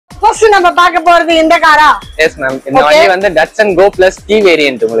First நம்ம பார்க்க போறது இந்த காரா? Yes ma'am. இந்த வண்டி வந்து Datsun Go Plus T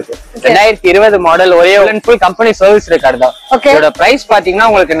variant உங்களுக்கு 2020 மாடல் ஒரே ஃபுல் கம்பெனி சர்வீஸ் ரெக்கார்ட் தான். இதோட பிரைஸ் பாத்தீங்கன்னா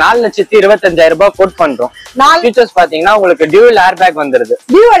உங்களுக்கு 4,25,000 ரூபாய் கோட் பண்றோம். ஃபீச்சர்ஸ் பாத்தீங்கன்னா உங்களுக்கு டியூவல் ஏர் பேக் வந்துருது.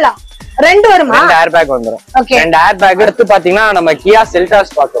 டியூவலா? ரெண்டு வருமா? ரெண்டு ஏர் பேக் வந்துரும். ரெண்டு ஏர் பேக் எடுத்து பாத்தீங்கன்னா நம்ம Kia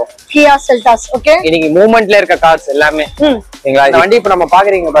Seltos பாக்குறோம். Kia Seltos. ஓகே. இன்னைக்கு மூவ்மெண்ட்ல இருக்க கார்ஸ் எல்லாமே. சரிங்களா? இந்த வண்டி இப்ப நம்ம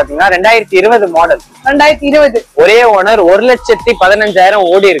பாக்குறீங்க பாத்தீங்கன்னா 2020 மாடல். 2020. ஒரே ஓனர் 1,15,000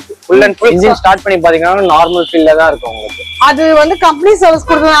 ஓடி இருக்கு. Full and full engine start பண்ணி பாத்தீங்கன்னா நார்மல் ஃபீல்ல தான் இருக்கும் உங்களுக்கு. அது வந்து கம்பெனி சர்வீஸ்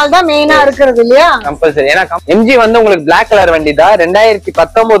கொடுத்தனால தான் மெயினா இருக்குது இல்லையா? கம்பல்சரி. ஏன்னா MG வந்து உங்களுக்கு Black கலர் வண்டி தான்.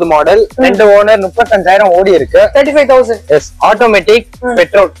 2019 மாடல். ரெண்டு ஓனர் 35,000 ஓடி இருக்கு. 35,000. எஸ். Automatic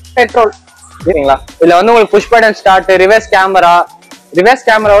petrol. சரிங்களா? இதுல வந்து உங்களுக்கு புஷ் பட்டன் ஸ்டார்ட், ரிவர்ஸ்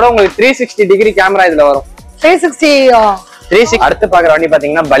கேமராவோட உங்களுக்கு 360 டிகிரி கேமரா இதுல வரும். 360. அடுத்து பாக்குற வண்டி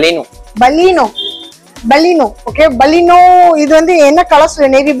பாத்தீங்கன்னா பலினோ. ஓகே. பலினோ இது வந்து என்ன கலர்ஸ்?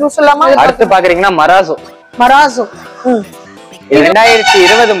 நேவி ப்ளூ சொல்லாமா? அடுத்து பாக்குறீங்கன்னா மராசோ. இது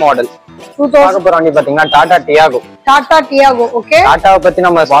 2020 மாடல். 2000 போற வண்டி பாத்தீங்கன்னா டாடா டியாகோ. ஓகே. டாடாவை பத்தி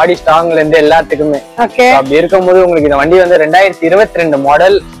நம்ம பாடி ஸ்ட்ராங்ல இருந்து எல்லாத்துக்குமே. ஓகே. அப்படி இருக்கும்போது உங்களுக்கு இந்த வண்டி வந்து 2022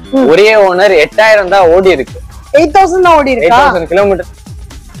 மாடல். ஒரே ஓனர் 8,000 தான் ஓடி இருக்கு. 8,000 தான் ஓடி இருக்கா? 8,000 kilometre.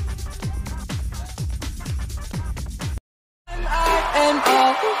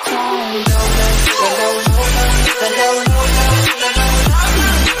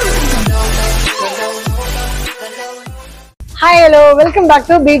 Hi hello, welcome back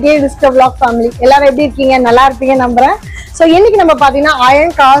to BTS vlog family. எல்லாரும் எப்படி இருக்கீங்க? நல்லா இருப்பீங்க நம்புறேன். ஸோ இன்னைக்கு நம்ம பார்த்தீங்கன்னா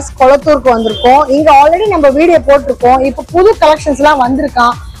Ayaan cars கொளத்தூருக்கு வந்திருக்கோம். இங்க ஆல்ரெடி நம்ம வீடியோ போட்டிருக்கோம். இப்போ புது கலெக்ஷன்ஸ் எல்லாம்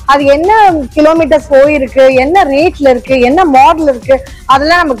வந்திருக்கான். அது என்ன கிலோமீட்டர்ஸ் போயிருக்கு, என்ன ரேட்ல இருக்கு, என்ன மாடல் இருக்கு,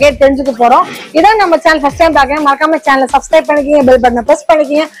 அதெல்லாம் நம்ம கேட்டு தெரிஞ்சுக்க போறோம். இதான் நம்ம சேனல் ஃபர்ஸ்ட் டைம் பார்க்கணும், மறக்காம சேனலை சப்ஸ்கிரைப் பண்ணிக்கிங்க, பெல் பட்டனை பிரஸ்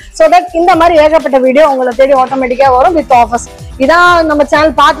பண்ணிக்கிங்க. ஸோ தட் இந்த மாதிரி ஏகப்பட்ட வீடியோ உங்களை தேடி ஆட்டோமேட்டிக்கா வரும் வித் ஆஃபர்ஸ். இதான் நம்ம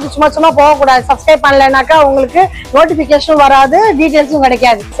சேனல் பார்த்துட்டு சும்மா போகக்கூடாது. சப்ஸ்கிரைப் பண்ணலைனாக்கா உங்களுக்கு நோட்டிபிகேஷன் வராது, டீடைல்ஸும்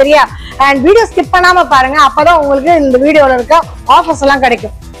கிடைக்காது. சரியா? அண்ட் வீடியோ ஸ்கிப் பண்ணாம பாருங்க, அப்பதான் உங்களுக்கு இந்த வீடியோல இருக்க ஆஃபர்ஸ் எல்லாம்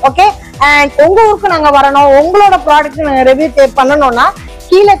கிடைக்கும். ஓகே. அண்ட் உங்க ஊருக்கு நாங்க வரணும், உங்களோட ப்ராடக்ட் நாங்க ரிவ்யூ பண்ணணும்னா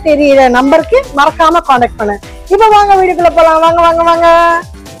கீழே தெரியுற நம்பருக்கு மறக்காம கான்டாக்ட் பண்ணுங்க. இப்ப வாங்க வீடியோக்குள்ள போலாம். வாங்க.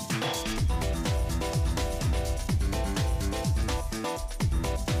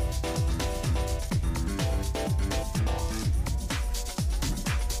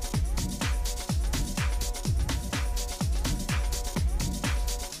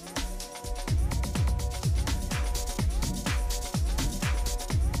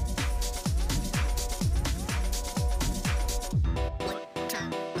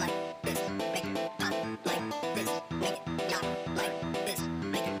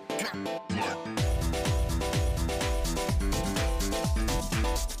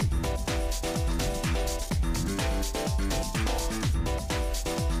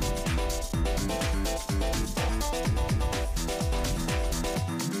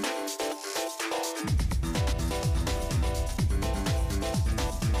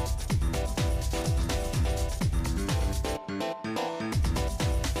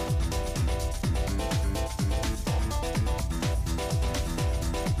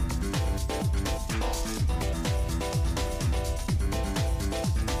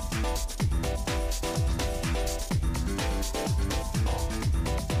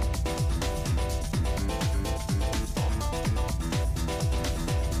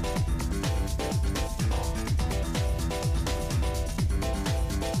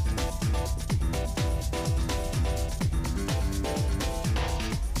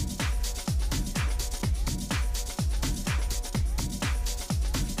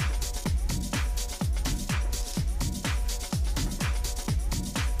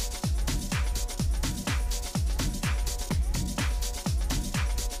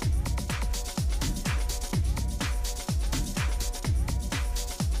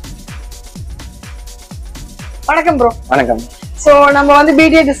 வணக்கம் ப்ரோ. வணக்கம். சோ நம்ம வந்து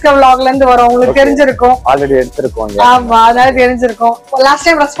BTS vlogல இருந்து வரோம். உங்களுக்கு தெரிஞ்சிருக்கும், ஆல்ரெடி எடுத்துறோம். ஆமா, அதனால தெரிஞ்சிருக்கும். லாஸ்ட்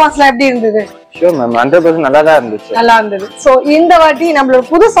டைம் ரெஸ்பான்ஸ்லாம் எப்படி இருந்தது? ஷூர் மேம், 100% நல்லா இருந்துச்சு. சோ இந்த வாட்டி நம்மளோட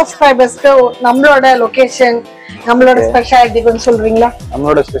புது சப்ஸ்கிரைபர்ஸ்க்கு நம்மளோட லொகேஷன், நம்மளோட ஸ்பெஷாலிட்டி கொஞ்சம் சொல்றீங்களா?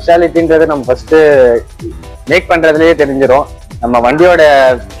 நம்மளோட ஸ்பெஷாலிட்டின்றது நம்ம ஃபர்ஸ்ட் மேக் பண்றதுலயே தெரிஞ்சிரும். நம்ம வண்டியோட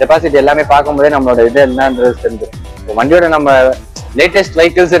கெபாசிட்டி எல்லாமே பார்க்கும்போதே நம்மளோட இது என்னன்றது தெரிஞ்சிடும். வண்டியோட நம்ம லேட்டஸ்ட்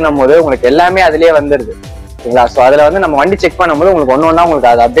வெஹிக்கிள்ஸ் போது உங்களுக்கு எல்லாமே அதுலயே வந்துருது. சரிங்களா? சோ அதுல வந்து நம்ம வண்டி செக் பண்ணும்போது உங்களுக்கு ஒன்னொன்னா உங்களுக்கு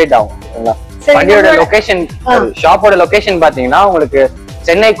அது அப்டேட் ஆகும். சரிங்களா? வண்டியோட லொகேஷன், ஷாப்போட லொகேஷன் பாத்தீங்கன்னா உங்களுக்கு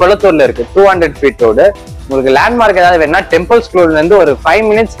சென்னை கொளத்தூர்ல இருக்கு. 200 feet ரோடு. உங்களுக்கு லேண்ட்மார்க் ஏதாவது வேணா டெம்பிள்ஸ் க்ளூர்ல இருந்து ஒரு 5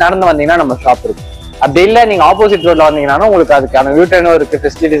 minutes நடந்து வந்தீங்கன்னா நம்ம ஷாப் இருக்கு. அப்படி இல்ல நீங்க ஆப்போசிட் ரோட்ல வந்தீங்கன்னா உங்களுக்கு அதுக்கான யூட்டர்னும் இருக்கு,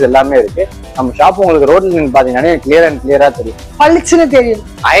 ஃபெசிலிட்டிஸ் எல்லாமே இருக்கு. நம்ம ஷாப் உங்களுக்கு ரோட்ல நின்று பாத்தீங்கன்னா கிளியரா தெரியும், பளிச்சுன்னு தெரியும்.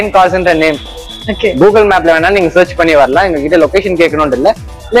 அயன் கார்ஸ்ன்ற நேம் கூகுள் மேப்ல வேணா நீங்க சர்ச் பண்ணி வரலாம். எங்க கிட்ட லொகேஷன் கேட்கணும்னு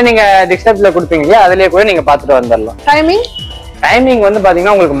இல்ல நீங்க டிஸ்கிரிப்ஷன்ல கொடுப்பீங்க, அதுலயே கூட நீங்க பாத்துட்டு வந்துடலாம். டைமிங் வந்து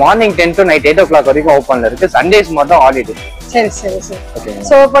பாத்தீங்கன்னா உங்களுக்கு மார்னிங் 10 to night 8 o'clock வரைக்கும் ஓபன்ல இருக்கு. சண்டேஸ் மட்டும் ஹாலிடே. சரி சரி சரி.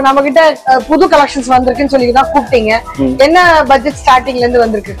 சோ இப்போ நம்ம கிட்ட புது கலெக்ஷன்ஸ் வந்திருக்குன்னு சொல்லி தான் கூப்பிட்டீங்க. என்ன பட்ஜெட் ஸ்டார்டிங்ல இருந்து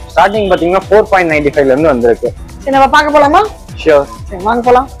வந்திருக்கு? ஸ்டார்டிங் பாத்தீங்கன்னா 4.95 ல இருந்து வந்திருக்கு. சரி நம்ம பார்க்க போலாமா? ஷூர். சரி வாங்க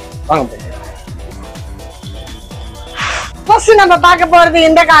போலாம். வாங்க போலாம். ஃபர்ஸ்ட் நம்ம பார்க்க போறது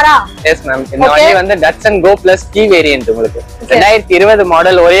இந்த காரா? Yes ma'am. இந்த வண்டி வந்து Datsun Go Plus T variant உங்களுக்கு. 2020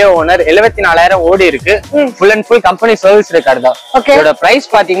 மாடல், ஒரே ஓனர், 74,000 ஓடி இருக்கு. Full and full company service record தான். இதோட பிரைஸ்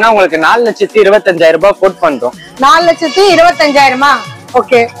பாத்தீங்கன்னா உங்களுக்கு 4,25,000 ரூபாய் கோட் பண்றோம். 4,25,000?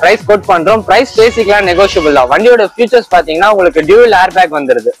 ஓகே. பிரைஸ் கோட் பண்றோம். பிரைஸ் பேசிக்கலாம், நெகோஷியபிள் தான். வண்டியோட ஃபீச்சர்ஸ் பாத்தீங்கன்னா உங்களுக்கு டியூவல் ஏர் பேக்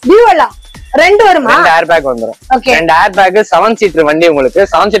வந்துருது. டியூவலா? ரெண்டு வருமா? ரெண்டு ஏர் பேக் வந்துரும். ரெண்டு ஏர் பேக், 7 சீட்டர் வண்டி உங்களுக்கு.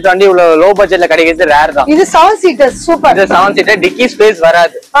 7 சீட்டர் வண்டி இவ்வளவு லோ பட்ஜெட்ல கிடைக்கிறது ரேர் தான். இது 7 சீட்டர், சூப்பர். இது 7 சீட்டர், டிக்கி ஸ்பேஸ்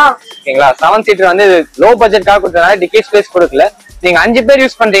வராது. ஓகேங்களா? 7 சீட்டர் வந்து லோ பட்ஜெட்காக கொடுத்தனால டிக்கி ஸ்பேஸ் கொடுக்கல. நீங்க 5 பேர்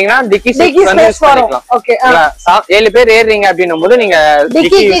யூஸ் பண்றீங்கன்னா டிக்கி ஸ்பேஸ் வந்து யூஸ் பண்ணிக்கலாம். ஓகே. 7 பேர் ஏறுறீங்க அப்படின்னும்போது நீங்க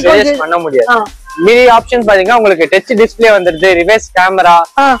டிக்கி யூஸ் பண்ண முடியாது. மீதி ஆப்ஷன் பாத்தீங்கன்னா உங்களுக்கு டச் டிஸ்ப்ளே வந்துருது, ரிவர்ஸ் கேமரா,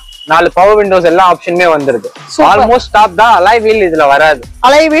 4 பவர் விண்டோஸ் எல்லா ஆப்ஷனுமே வந்துருது. ஆல்மோஸ்ட் டாப் தான். அலாய் வீல் இதுல வராது.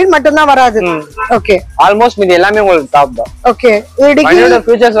 அலாய் வீல் மட்டும் தான் வராது. ஓகே. ஆல்மோஸ்ட் மீதி எல்லாமே உங்களுக்கு டாப் தான். ஓகே. வண்டியோட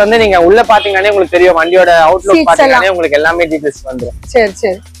ஃபீச்சர்ஸ் வந்து நீங்க உள்ள பாத்தீங்கன்னாலே உங்களுக்கு தெரியும். வண்டியோட அவுட்லுக் பாத்தீங்கன்னாலே உங்களுக்கு எல்லாமே டீடைல்ஸ் வந்துரும். சரி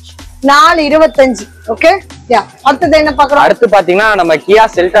சரி. 4,25. ஓகே. யா. அடுத்து என்ன பார்க்கறோம்? அடுத்து பாத்தீங்கன்னா நம்ம Kia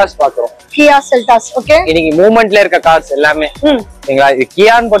Seltos பார்க்கறோம். Kia Seltos. ஓகே. இன்னைக்கு மூவ்மெண்ட்ல இருக்க கார்ஸ் எல்லாமே. சரிங்களா? இது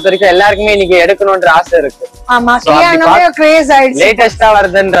கியான்னு பொறுத்த வரைக்கும் எல்லாருக்குமே இன்னைக்கு எடுக்கணும்ன்ற ஆசை இருக்கு. ஆமா, கியானாவே கிரேஸ் ஆயிடுச்சு. லேட்டஸ்டா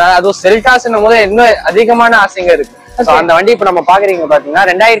வருதுன்ற, அதுவும் செல்டாஸ்னும் போது இன்னும் அதிகமான ஆசைங்க இருக்கு. அந்த வண்டி இப்ப நம்ம பாக்குறீங்க பாத்தீங்கன்னா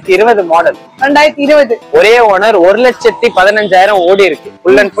 2020 மாடல். 2020. ஒரே ஓனர், 1,15,000 ஓடி இருக்கு.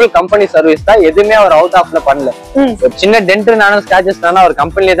 Full and full company service தான். எதுவுமே அவர் அவுட் ஆஃப்ல பண்ணல. ஒரு சின்ன டென்ட்னாலும் ஸ்கிராச்சஸ் தானே அவர்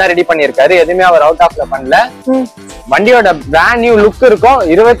கம்பெனிலே தான் ரெடி பண்ணிருக்காரு. எதுவுமே அவர் அவுட் ஆஃப்ல பண்ணல. வண்டியோட பிராண்ட் நியூ லுக் இருக்கும்.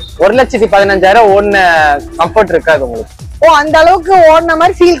 1,15,000 ஓடின கம்ஃபர்ட் இருக்காது உங்களுக்கு. ஓ, அந்த அளவுக்கு ஓடுன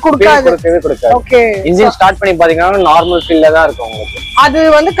மாதிரி ஃபீல் கொடுக்காது. ஓகே. இன்ஜின் ஸ்டார்ட் பண்ணி பாத்தீங்கன்னா நார்மல் ஃபீல்ல தான் இருக்கும் உங்களுக்கு. அது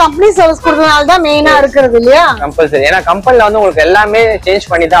வந்து கம்பெனி சர்வீஸ் கொடுத்தனால தான் மெயினா இருக்குது இல்லையா? கம்பல்சரி. ஏன்னா கம்பெனில வந்து உங்களுக்கு எல்லாமே சேஞ்ச்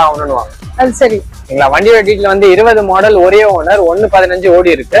பண்ணி தான் ஆகணும்னு. அது சரி. சரிங்களா? வண்டியோட டீடைல் வந்து 20 மாடல், ஒரே ஓனர், 1,15 ஓடி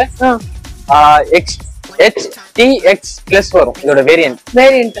இருக்கு. HTX பிளஸ் வரும் இதோட வேரியன்ட்.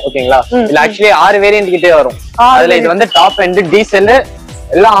 ஓகேங்களா? இல்ல ஆக்சுவலி 6 வேரியன்ட் கிட்டே வரும். அதுல இது வந்து டாப் எண்ட் டீசல்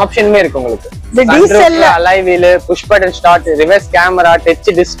எல்லா ஆப்ஷனுமே இருக்கு உங்களுக்கு. டீசல்ல alloy wheel, push button start, reverse camera, touch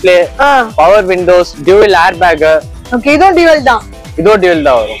display, power Windows, dual air bag. Okay. இதுவும் டியூவல் தான். இதுவும் டியூவல்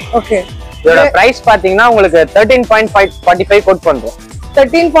தான் வரும். ஓகே. இதோட பிரைஸ் பாத்தீங்கன்னா உங்களுக்கு 13.45 கோட் பண்றோம்.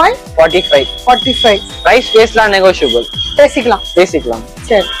 13.45. பிரைஸ் பேசலாம், நெகோஷியபிள். பேசிக்கலாம்.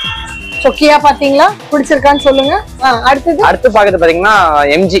 சரி. சோ கியா பாத்தீங்களா? பிடிச்சிருக்கான்னு சொல்லுங்க. அடுத்து பாக்குறது பாத்தீங்கன்னா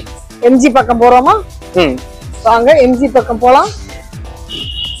MG பக்கம் போறோமா? வாங்க MG பக்கம் போலாம்.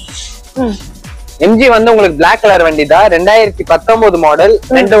 MG வந்து உங்களுக்கு பிளாக் கலர் வண்டி தான். 2019 மாடல்,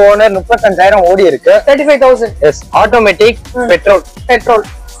 2 ஓனர், 35,000 ஓடி இருக்கு. 35,000. எஸ். ஆட்டோமேட்டிக், பெட்ரோல்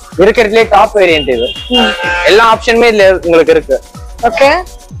இருக்கிறதுலே டாப் வேரியன்ட் இது. எல்லா ஆப்ஷனுமே இதுல உங்களுக்கு இருக்கு. ஓகே.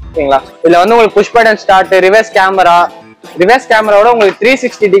 ஓகேங்களா? இதுல வந்து உங்களுக்கு புஷ் பட்டன் ஸ்டார்ட், ரிவர்ஸ் கேமராவோட உங்களுக்கு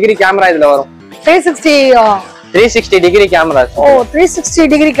 360 டிகிரி கேமரா இதுல வரும். 360 டிகிரி கேமரா. ஓ, 360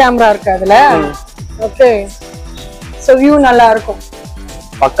 டிகிரி கேமரா இருக்கு அதுல. ஓகே. சோ வியூ நல்லா இருக்கும்.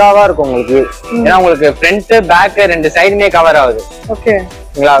 பக்காவா இருக்கும் உங்களுக்கு. ஏன்னா உங்களுக்கு ஃப்ரண்ட் பேக் ரெண்டு சைடுமே கவர் ஆகுது. ஓகே.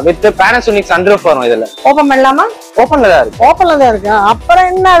 சரிங்களா? வித் Panasonic sunroof வரும் இதுல. ஓபன் பண்ணலாமா? ஓபன்ல தான் இருக்கு. அப்புறம்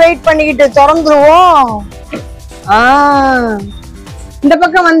என்ன வெயிட் பண்ணிக்கிட்டு திறந்துருவோம். இந்த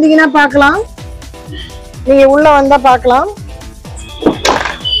பக்கம் வந்தீங்கன்னா பார்க்கலாம். நீங்க உள்ள வந்தா பார்க்கலாம்.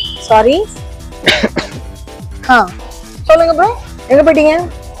 சாரி. சொல்லுங்க ப்ரோ, எங்க போயிட்டீங்க?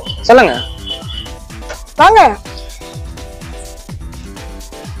 சொல்லுங்க. வாங்க.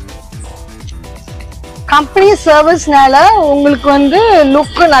 கம்பெனி சர்வீஸ்னால உங்களுக்கு வந்து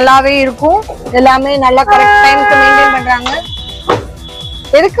லுக் நல்லாவே இருக்கும். எல்லாமே நல்லா கரெக்ட் டைம்க்கு மெயின்டைன் பண்றாங்க.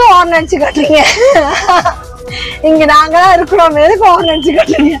 எதுக்கு ஹார்ன் அடிச்சு கட்டுறீங்க? இங்க நாங்க இருக்கிறோம். எதுக்கு ஹார்ன் அடிச்சு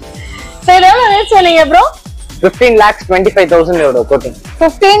கட்டுறீங்க? சரி, எவ்வளவு ரேட் சொன்னீங்க ப்ரோ? 15,25,000 எவ்வளவு கோட்டிங்?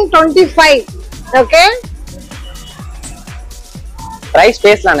 1525. ஓகே. பிரைஸ்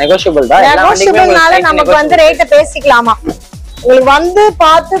பேசலாம், நெகோஷியபிள் தான். நெகோஷியபிள்னால நமக்கு வந்து ரேட்ட பேசிக்கலாமா? உங்களுக்கு வந்து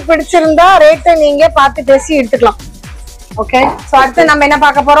பார்த்து பிடிச்சிருந்தா ரேட்ட நீங்க பார்த்து பேசி எடுத்துக்கலாம். ஓகே. சோ அடுத்து நம்ம என்ன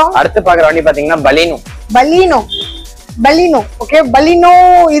பார்க்க போறோம்? அடுத்து பார்க்குற வண்டி பாத்தீங்கன்னா பலீனோ. பலினோ. ஓகே, பலினோ.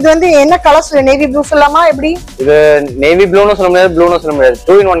 இது வந்து என்ன கலர்ஸ்? நேவி ப்ளூ சொல்லலாமா? எப்படி? இது நேவி ப்ளூன்னு சொல்ல முடியாது, ப்ளூன்னு சொல்ல முடியாது.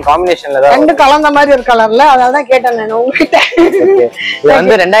 2 in 1 காம்பினேஷன்ல தான். ரெண்டு கலந்த மாதிரி ஒரு கலர்ல. அதான் தான் கேட்டேன் நான் உங்ககிட்ட. இது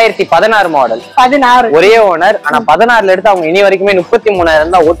வந்து 2016 மாடல். 16. ஒரே ஓனர். ஆனா 16ல எடுத்து அவங்க இனி வரைக்குமே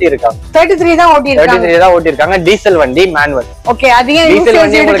 33,000 தான் ஓட்டி இருக்காங்க. 33 தான் ஓட்டி இருக்காங்க. 33 தான் ஓட்டி இருக்காங்க. டீசல் வண்டி, மேனுவல். ஓகே, அதிக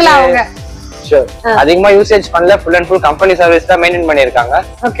யூசேஜ் எடுக்கல அவங்க. அதிகமா யூசேஜ் பண்ணல, full and full company service தான் மெயின்டைன் பண்ணிருக்காங்க.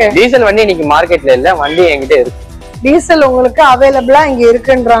 ஓகே, டீசல் வண்டி இன்னைக்கு மார்க்கெட்ல இல்ல, வண்டி என்கிட்ட இருக்கு. டீசல் உங்களுக்கு அவைலபிளா இங்க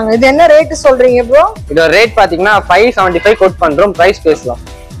இருக்குன்றாங்க. இது என்ன ரேட் சொல்றீங்க ப்ரோ? இதோட ரேட் பாத்தீங்கன்னா 575 கோட் பண்றோம். பிரைஸ் பேசலாம்.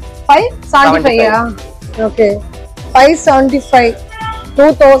 575. ஓகே, 575.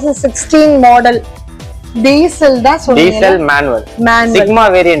 2016 மாடல். டீசல் தான் சொல்றீங்க. Diesel manual. சிக்மா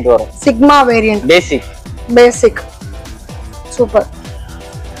வேரியன்ட் வரும். Sigma variant. பேசிக். சூப்பர்.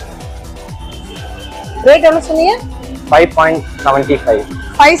 ரேட் எவ்வளவு சொன்னீங்க? 5.75.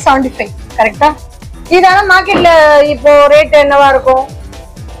 575 கரெக்ட்டா? இதான மார்க்கெட்ல இப்போ ரேட் என்னவா இருக்கும்?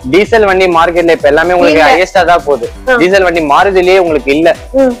 டீசல் வண்டி மார்க்கெட்ல இப்ப எல்லாமே உங்களுக்கு ஹையஸ்டா தான் போகுது. டீசல் வண்டி மாறுதிலேயே உங்களுக்கு இல்ல.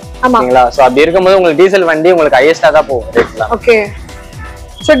 ஆமாங்களா? சோ அப்படி இருக்கும்போது உங்களுக்கு டீசல் வண்டி உங்களுக்கு ஹையஸ்டா தான் போகும் ரேட்லாம். Okay,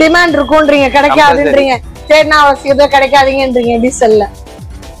 so demand இருக்கும்ன்றீங்க, கிடைக்காதுன்றீங்க. சரினா அவசியமா கிடைக்காதீங்கன்றீங்க டீசல்ல.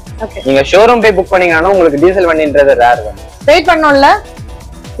 ஓகே, நீங்க ஷோரூம் போய் புக் பண்ணீங்கனா உங்களுக்கு டீசல் வண்டின்றது ரேர் தான். வெயிட் பண்ணனும்ல.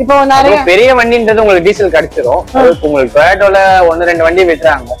 இப்போ நிறைய பெரிய வண்டின்றது உங்களுக்கு டீசல் கிடைச்சிரும். உங்களுக்கு டொயோட்டோல 1-2 வண்டி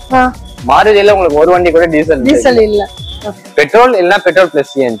விட்டுறாங்க. மாருதில உங்களுக்கு ஒரு வண்டி கூட டீசல் இல்ல. பெட்ரோல் இல்லனா பெட்ரோல் பிளஸ்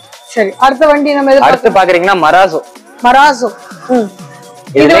சிஎன்ஜி. சரி, அடுத்த வண்டி நம்ம அடுத்து பாக்குறீங்கன்னா மராசோ.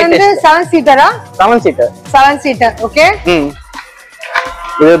 இது வந்து 7 சீட்டரா? 7 சீட்டர். 7 சீட்டர். ஓகே,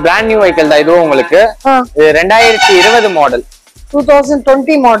 இது பிராண்ட் நியூ வெஹிக்கிள் தான். இது உங்களுக்கு இது 2020 மாடல்.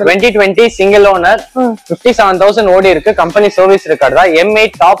 2020 மாடல். 2020 single owner. 57,000 ஓடி இருக்கு. கம்பெனி சர்வீஸ் ரெக்கார்ட் தான்.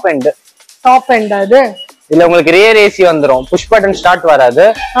 M8 டாப் எண்ட் அது. இல்ல உங்களுக்கு ரியர் ஏசி வந்துரும். புஷ் பட்டன் ஸ்டார்ட் வராது.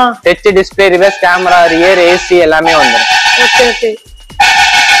 Touch display, reverse camera, rear AC எல்லாமே வந்துரும். Okay okay.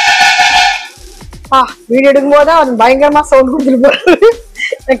 வீடியோ எடுக்கும்போது அது பயங்கரமா சவுண்ட் கொடுத்துட்டு போகுது.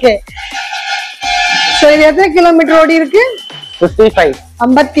 ஓகே, சரி, எத்தனை கிலோமீட்டர் ஓடி இருக்கு?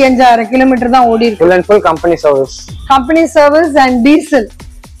 55,000 கிலோமீட்டர் தான் ஓடி இருக்கு. Full and full company service. Company service and diesel.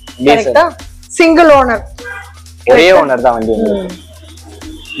 கரெக்ட்டா? Single owner. ஒரே ஓனர் தான் வண்டி.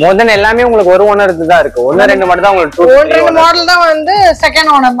 மொத்தம் எல்லாமே உங்களுக்கு ஒரு ஓனர் தான் இருக்கு. 1-2 மட்டும் தான் உங்களுக்கு 1-2 மாடல் தான் வந்து செகண்ட்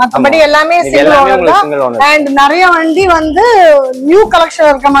ஓனர். மத்தபடி எல்லாமே சிங்கிள் ஓனர் தான். அண்ட் நிறைய வண்டி வந்து நியூ கலெக்ஷன்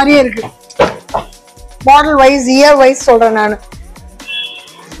இருக்க மாதிரியே இருக்கு. மாடல் வைஸ், இயர் வைஸ் சொல்றேன் நான்.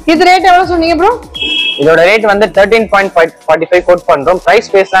 இது ரேட் எவ்வளவு சொன்னீங்க ப்ரோ? இதோட ரேட் வந்து 13.45 கோட் பண்றோம்.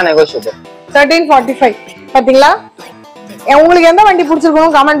 Price பேஸ்லாம் negotiable. 1345. பாத்தீங்களா? உங்களுக்கு எந்த வண்டி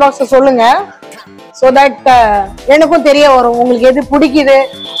பிடிச்சிருக்கணும் கமெண்ட் பாக்ஸ்ல சொல்லுங்க. சோ தட் எனக்கும் தெரிய வரும் உங்களுக்கு எது பிடிக்குது,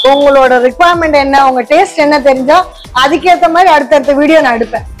 உங்களோட ரிக்வயர்மெண்ட் என்ன, உங்க டேஸ்ட் என்ன தெரிஞ்சா அதுக்கேற்ற மாதிரி அடுத்த வீடியோ நான்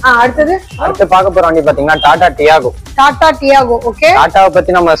எடுப்பேன். அடுத்து பார்க்க போற வண்டி பாத்தீங்கன்னா டாடா டியாகோ. ஓகே, டாடாவை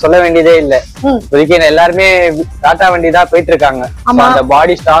பத்தி நம்ம சொல்ல வேண்டியதே இல்ல. இப்போதைக்கு எல்லாருமே டாடா வண்டி தான் போயிட்டு இருக்காங்க. அந்த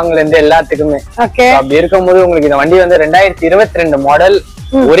பாடி ஸ்ட்ராங்ல இருந்து எல்லாத்துக்குமே. அப்படி இருக்கும்போது உங்களுக்கு இந்த வண்டி வந்து 2022 மாடல்.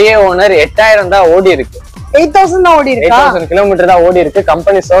 ஒரே ஓனர். 8,000 தான் ஓடி இருக்கு. 8,000 தான் ஓடி இருக்கு. 8,000 கிலோமீட்டர் தான் ஓடி இருக்கு.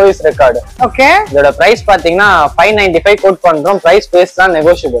 Company service record. ஓகே, இதோட பிரைஸ் பாத்தீங்கன்னா 595 கோட் பண்றோம். பிரைஸ் பேஸ் தான்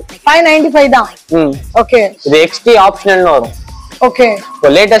நெகோஷியபிள். 595 தான். ஓகே, இது எக்ஸ்டி ஆப்ஷனல்னு வரும். ஓகே, இப்போ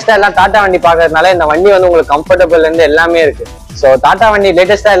லேட்டஸ்டா எல்லாம் டாடா வண்டி பாக்குறதுனால இந்த வண்டி வந்து உங்களுக்கு கம்ஃபர்டபிள் இருந்து எல்லாமே இருக்கு. சோ டாடா வண்டி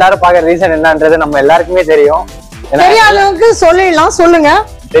லேட்டஸ்டா எல்லாரும் பாக்குற ரீசன் என்னன்றது நம்ம எல்லாருக்குமே தெரியும். தெரியாதவங்களுக்கு சொல்லிடலாம், சொல்லுங்க.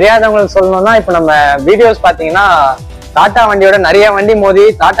 தெரியாதவங்களுக்கு சொல்லணும்னா இப்ப நம்ம வீடியோஸ் பாத்தீங்கன்னா டாடா வண்டியோட நிறைய வண்டி மோதி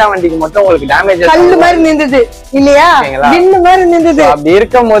டாடா வண்டிக்கு மட்டும் உங்களுக்கு டேமேஜ் கல்லு மாதிரி நின்னுது இல்லையா, விண்ணு மாதிரி நின்னுது. அப்படி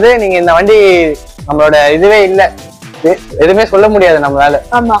இருக்கும் போது நீங்க இந்த வண்டி நம்மளோட இதுவே இல்ல, எதுவுமே சொல்ல முடியாது நம்மளால.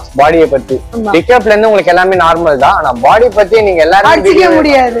 பாடியை பத்தி பிக்கப்ல இருந்து உங்களுக்கு எல்லாமே நார்மல் தான். ஆனா பாடி பத்தி நீங்க எல்லாரும் அடிச்சுக்க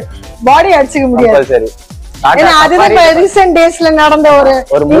முடியாது. பாடி அடிச்சுக்க முடியாது. சரி, ரீசன்ட் டேஸ்ல நடந்த ஒரு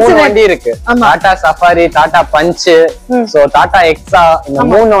 3 வண்டி இருக்கு. Tata safari, Tata punch, so Tata எக்ஸா. இந்த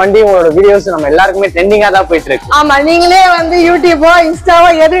 3 வண்டி உங்களோட வீடியோஸ் நம்ம எல்லாருக்குமே ட்ரெண்டிங்கா தான் போயிட்டு இருக்கு. ஆமா, நீங்களே வந்து யூடியூபோ இன்ஸ்டாவோ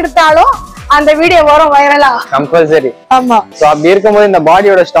எது எடுத்தாலும் அந்த வீடியோ வரும் வைரலா, கம்பல்சரி. ஆமா, சோ அப்படி இருக்கும்போது இந்த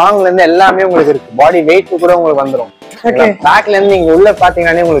பாடியோட ஸ்ட்ராங்ல இருந்து எல்லாமே உங்களுக்கு இருக்கு. பாடி வெயிட் கூட உங்களுக்கு வந்துரும். பேக்ல இருந்து நீங்க உள்ள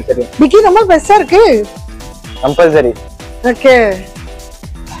பாத்தீங்கன்னாலே உங்களுக்கு தெரியும். டிக்கி ரொம்ப பெருசா இருக்கு. கம்பல்சரி. Okay,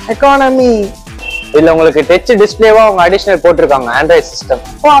 economy. இல்ல உங்களுக்கு டச் டிஸ்ப்ளேவா அவங்க அடிஷனல் போட்டுருக்காங்க ஆண்ட்ராய்ட் சிஸ்டம்.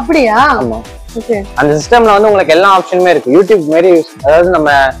 ஓ அப்படியா? ஆமா. ஓகே, அந்த சிஸ்டம்ல வந்து உங்களுக்கு எல்லா ஆப்ஷனுமே இருக்கு. யூடியூப் மாதிரி, அதாவது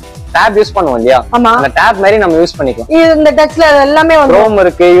நம்ம டாப் யூஸ் பண்ணுவோம் இல்லையா, அந்த டாப் மாதிரி நம்ம யூஸ் பண்ணிக்கலாம். இந்த டச்ல எல்லாமே வந்து Chrome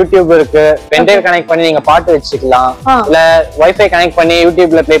இருக்கு, யூடியூப் இருக்கு. பென்ட்ரைவ் கனெக்ட் பண்ணி நீங்க பாட்டு வச்சுக்கலாம். இல்ல வைஃபை கனெக்ட் பண்ணி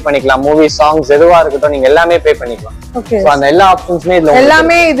யூடியூப்ல ப்ளே பண்ணிக்கலாம். மூவி, சாங்ஸ் எதுவா இருக்கட்டும் நீங்க எல்லாமே ப்ளே பண்ணிக்கலாம். சோ அந்த எல்லா ஆப்ஷன்ஸ்மே இதுல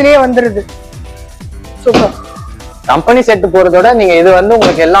எல்லாமே இதுலயே வந்துருது. சூப்பர். கம்பெனி செட் போறதோட நீங்க இது வந்து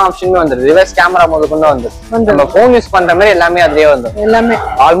உங்களுக்கு எல்லா ஆப்ஷனுமே வந்துருது. ரிவர்ஸ் கேமரா முதற்கொண்டு வந்துருது. நம்ம போன் யூஸ் பண்ற மாதிரி எல்லாமே அதுலயே வந்துரும். எல்லாமே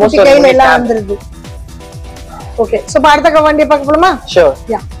ஆல்மோஸ்ட் கையில எல்லாம் வந்துருது. ஓகே, சோ அடுத்த வண்டியை பார்க்க போலாமா? ஷூர்.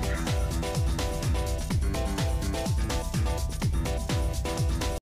 யா.